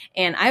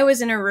 And I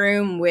was in a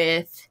room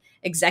with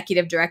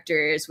executive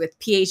directors, with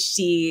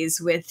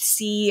PhDs, with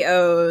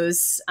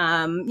CEOs,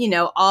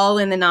 all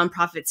in the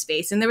nonprofit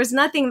space. And there was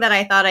nothing that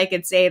I thought I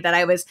could say that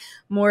I was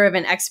more of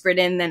an expert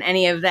in than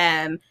any of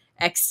them,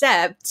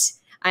 except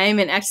I am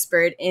an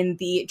expert in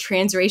the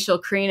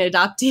transracial Korean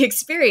adoptee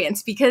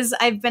experience because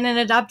I've been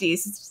an adoptee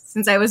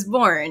since I was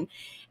born.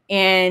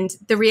 And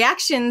the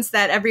reactions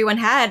that everyone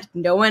had,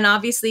 no one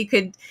obviously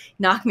could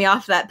knock me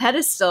off that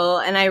pedestal.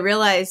 And I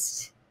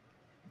realized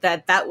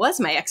that that was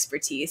my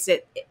expertise.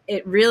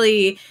 It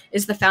really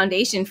is the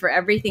foundation for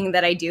everything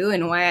that I do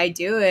and why I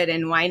do it,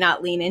 and why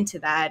not lean into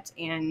that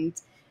and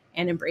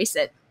embrace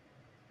it.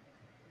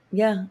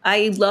 Yeah,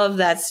 I love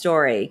that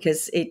story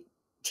because it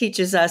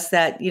teaches us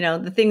that,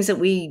 the things that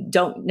we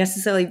don't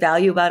necessarily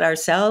value about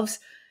ourselves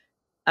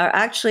are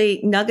actually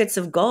nuggets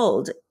of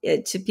gold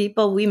to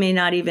people. We may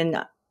not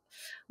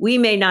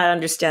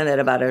understand that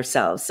about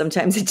ourselves.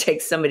 Sometimes it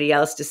takes somebody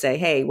else to say,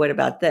 hey, what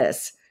about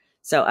this?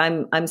 So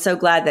I'm so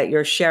glad that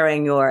you're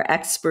sharing your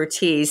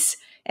expertise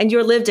and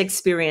your lived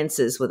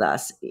experiences with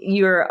us.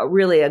 You're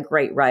really a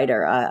great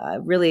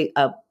writer, really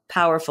a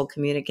powerful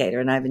communicator,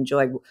 and I've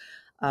enjoyed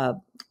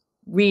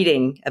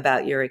reading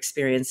about your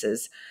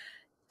experiences.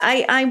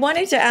 I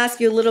wanted to ask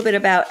you a little bit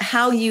about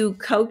how you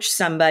coach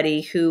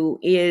somebody who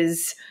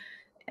is,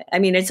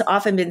 it's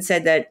often been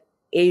said that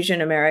Asian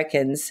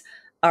Americans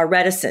are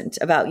reticent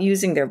about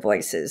using their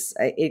voices.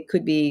 It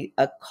could be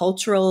a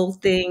cultural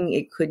thing.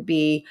 It could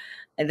be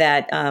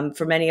that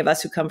for many of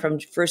us who come from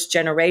first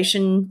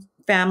generation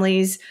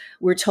families,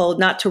 we're told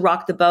not to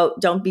rock the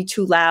boat, don't be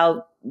too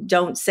loud,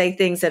 don't say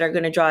things that are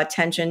going to draw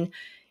attention.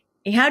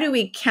 How do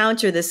we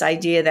counter this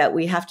idea that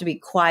we have to be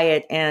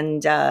quiet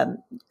and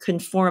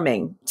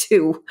conforming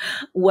to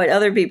what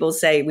other people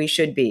say we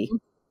should be?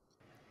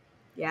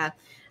 Yeah,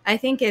 I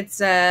think it's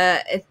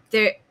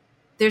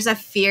there's a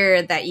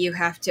fear that you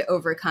have to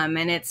overcome.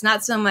 And it's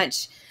not so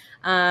much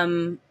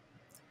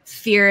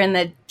fear in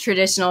the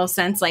traditional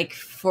sense, like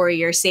for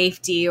your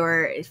safety,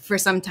 or for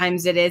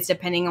sometimes it is,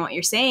 depending on what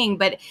you're saying.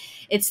 But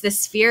it's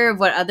this fear of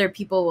what other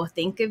people will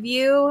think of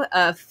you,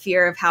 a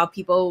fear of how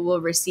people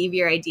will receive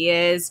your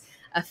ideas,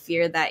 a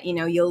fear that,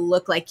 you'll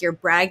look like you're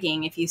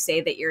bragging if you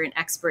say that you're an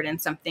expert in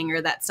something,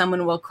 or that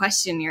someone will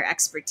question your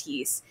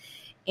expertise.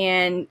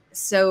 And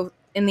so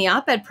in the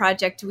op-ed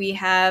project, we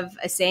have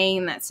a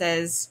saying that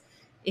says,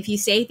 if you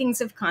say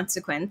things of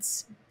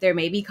consequence, there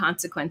may be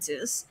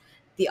consequences.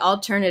 The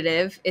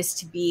alternative is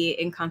to be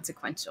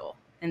inconsequential.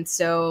 And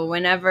so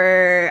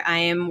whenever I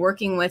am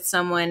working with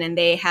someone and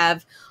they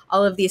have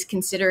all of these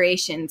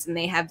considerations and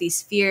they have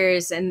these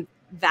fears and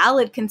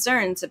valid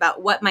concerns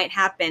about what might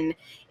happen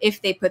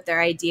if they put their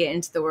idea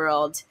into the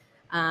world,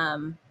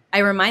 I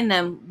remind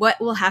them,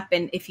 what will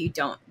happen if you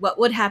don't? What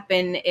would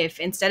happen if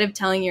instead of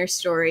telling your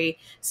story,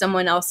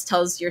 someone else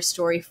tells your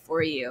story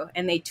for you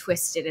and they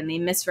twist it and they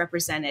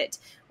misrepresent it,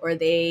 or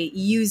they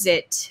use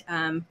it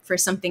for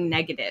something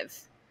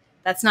negative.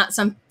 That's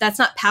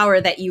not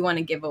power that you want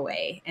to give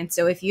away. And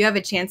so if you have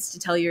a chance to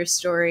tell your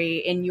story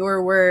in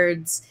your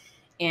words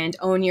and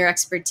own your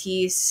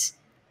expertise,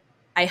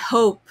 I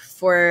hope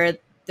for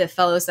the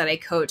fellows that I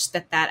coach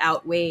that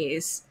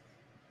outweighs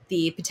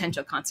the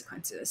potential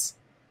consequences.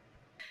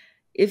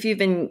 If you've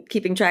been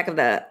keeping track of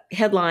the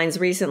headlines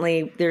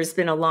recently, there's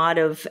been a lot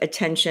of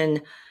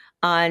attention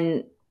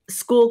on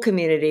school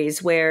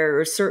communities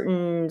where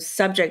certain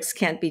subjects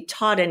can't be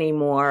taught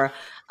anymore.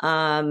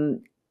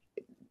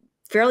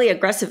 Fairly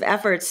aggressive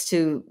efforts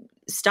to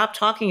stop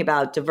talking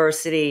about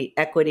diversity,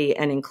 equity,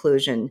 and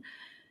inclusion.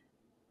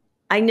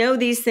 I know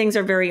these things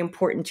are very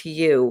important to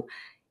you.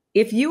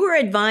 If you were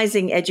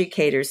advising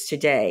educators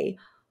today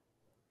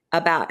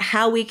about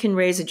how we can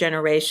raise a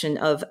generation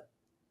of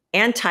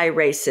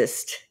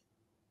anti-racist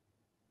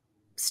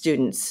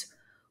students,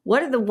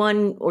 what are the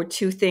one or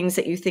two things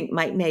that you think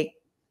might make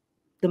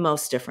the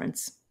most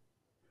difference?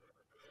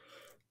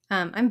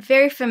 I'm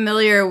very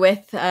familiar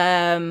with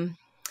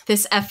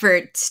this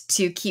effort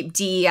to keep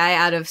DEI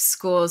out of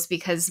schools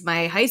because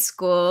my high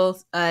school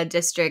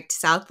district,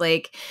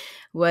 Southlake,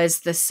 was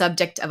the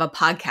subject of a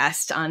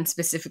podcast on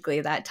specifically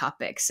that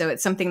topic. So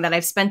it's something that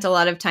I've spent a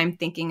lot of time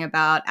thinking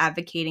about,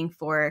 advocating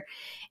for.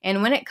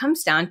 And when it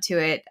comes down to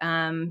it,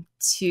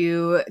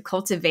 to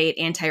cultivate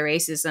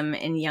anti-racism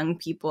in young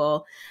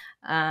people,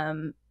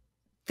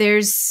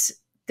 there's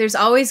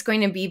always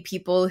going to be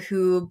people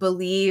who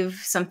believe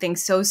something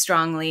so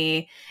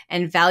strongly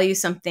and value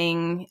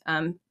something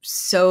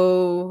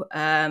so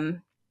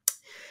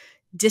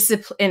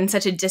in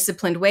such a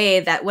disciplined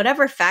way that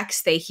whatever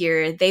facts they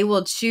hear, they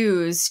will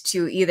choose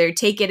to either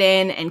take it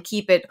in and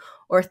keep it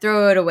or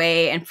throw it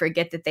away and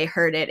forget that they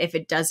heard it if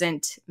it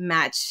doesn't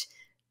match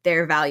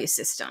their value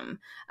system.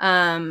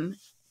 But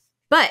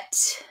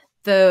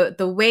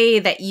the way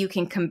that you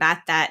can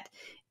combat that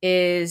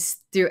is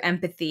through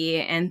empathy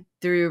and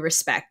through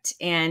respect.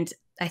 And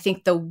I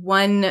think the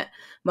one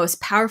most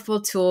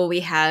powerful tool we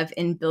have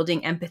in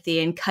building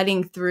empathy and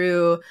cutting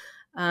through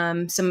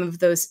some of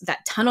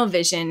that tunnel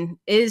vision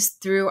is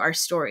through our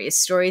stories.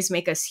 Stories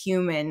make us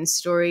human.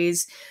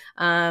 Stories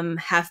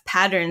have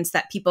patterns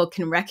that people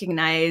can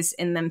recognize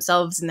in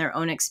themselves and their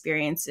own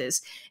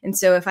experiences. And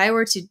so if I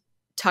were to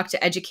talk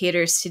to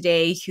educators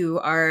today who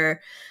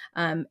are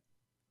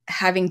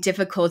having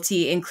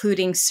difficulty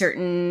including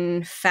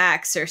certain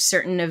facts or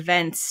certain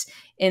events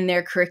in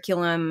their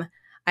curriculum,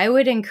 I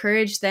would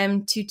encourage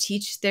them to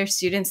teach their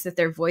students that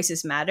their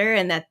voices matter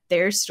and that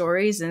their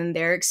stories and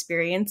their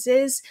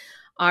experiences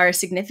are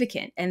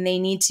significant, and they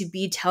need to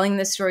be telling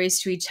the stories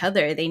to each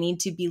other. They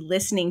need to be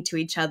listening to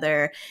each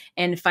other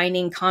and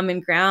finding common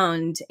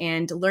ground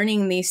and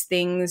learning these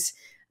things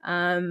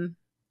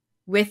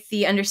with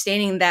the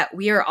understanding that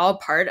we are all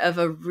part of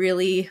a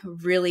really,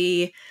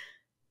 really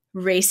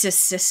racist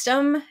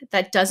system.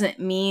 That doesn't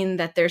mean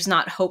that there's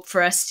not hope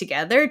for us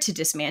together to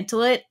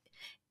dismantle it.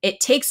 It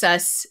takes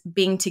us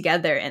being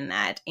together in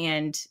that.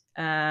 And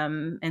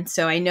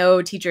so I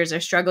know teachers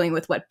are struggling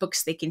with what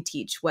books they can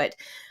teach,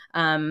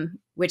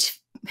 which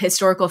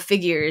historical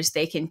figures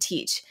they can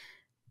teach,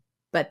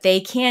 but they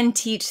can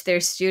teach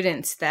their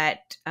students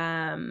that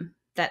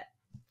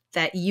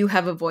you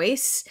have a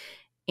voice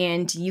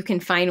and you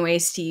can find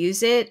ways to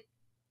use it.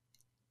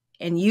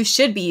 And you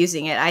should be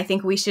using it. I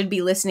think we should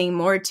be listening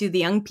more to the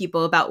young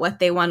people about what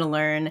they want to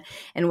learn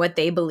and what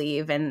they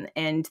believe.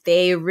 And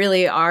they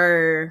really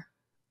are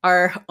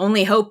our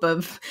only hope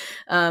of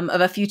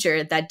a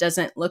future that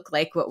doesn't look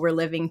like what we're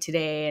living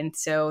today. And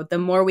so the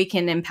more we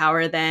can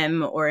empower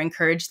them or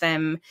encourage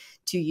them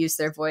to use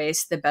their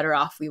voice, the better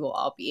off we will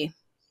all be.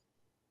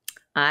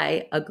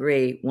 I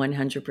agree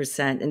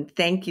 100%. And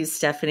thank you,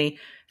 Stephanie,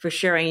 for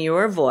sharing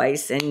your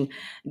voice and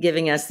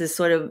giving us this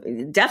sort of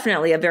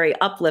definitely a very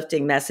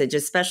uplifting message,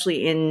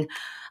 especially in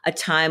a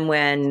time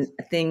when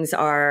things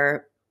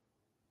are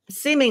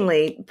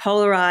seemingly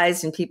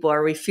polarized and people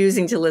are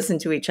refusing to listen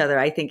to each other.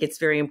 I think it's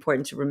very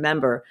important to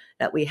remember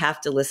that we have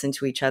to listen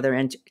to each other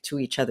and to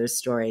each other's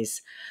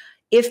stories.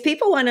 If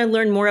people want to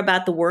learn more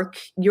about the work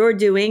you're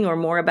doing or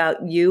more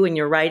about you and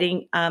your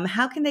writing,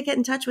 how can they get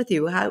in touch with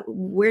you?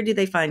 Where do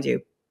they find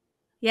you?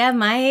 Yeah,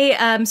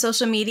 my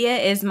social media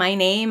is my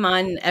name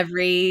on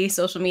every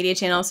social media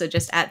channel. So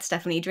just at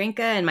Stephanie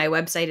Drenka, and my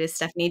website is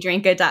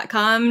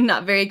stephaniedrenka.com.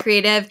 Not very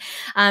creative.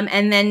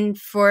 And then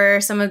for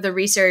some of the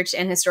research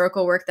and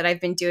historical work that I've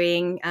been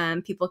doing,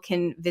 people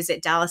can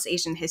visit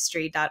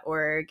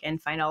dallasasianhistory.org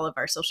and find all of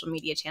our social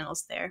media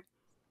channels there.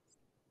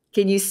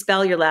 Can you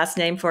spell your last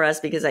name for us?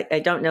 Because I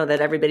don't know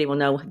that everybody will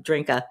know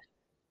Drenka.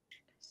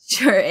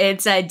 Sure.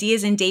 It's D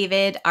as in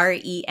David,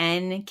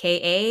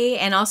 Renka.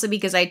 And also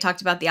because I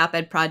talked about the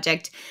Op-Ed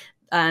Project,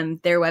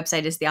 their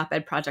website is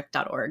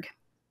theopedproject.org.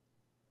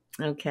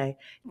 Okay.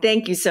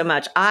 Thank you so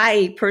much.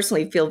 I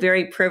personally feel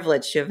very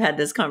privileged to have had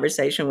this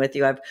conversation with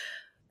you. I've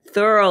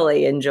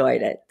thoroughly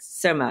enjoyed it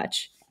so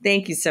much.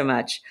 Thank you so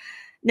much.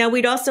 Now,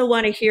 we'd also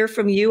want to hear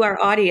from you, our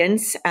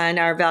audience, and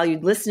our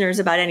valued listeners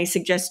about any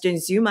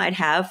suggestions you might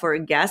have for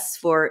guests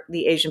for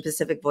the Asian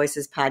Pacific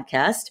Voices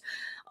podcast.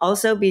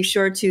 Also, be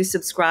sure to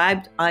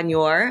subscribe on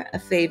your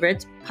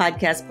favorite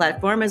podcast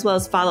platform, as well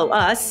as follow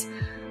us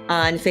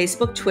on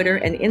Facebook, Twitter,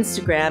 and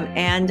Instagram,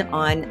 and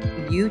on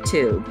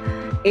YouTube.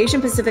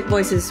 Asian Pacific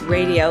Voices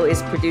Radio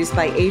is produced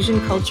by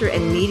Asian Culture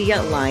and Media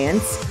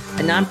Alliance,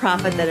 a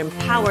nonprofit that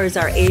empowers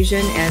our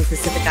Asian and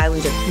Pacific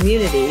Islander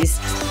communities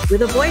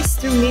with a voice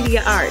through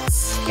media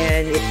arts.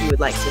 And if you would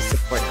like to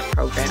support our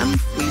program,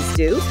 please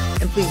do.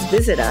 And please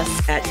visit us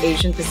at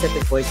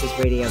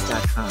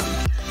AsianPacificVoicesRadio.com.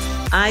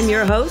 I'm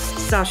your host,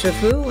 Sasha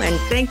Fu, and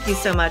thank you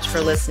so much for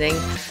listening.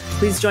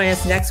 Please join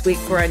us next week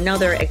for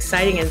another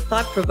exciting and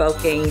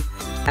thought-provoking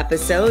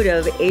episode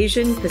of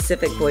Asian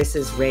Pacific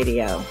Voices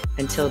Radio.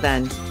 Until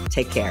then,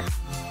 take care.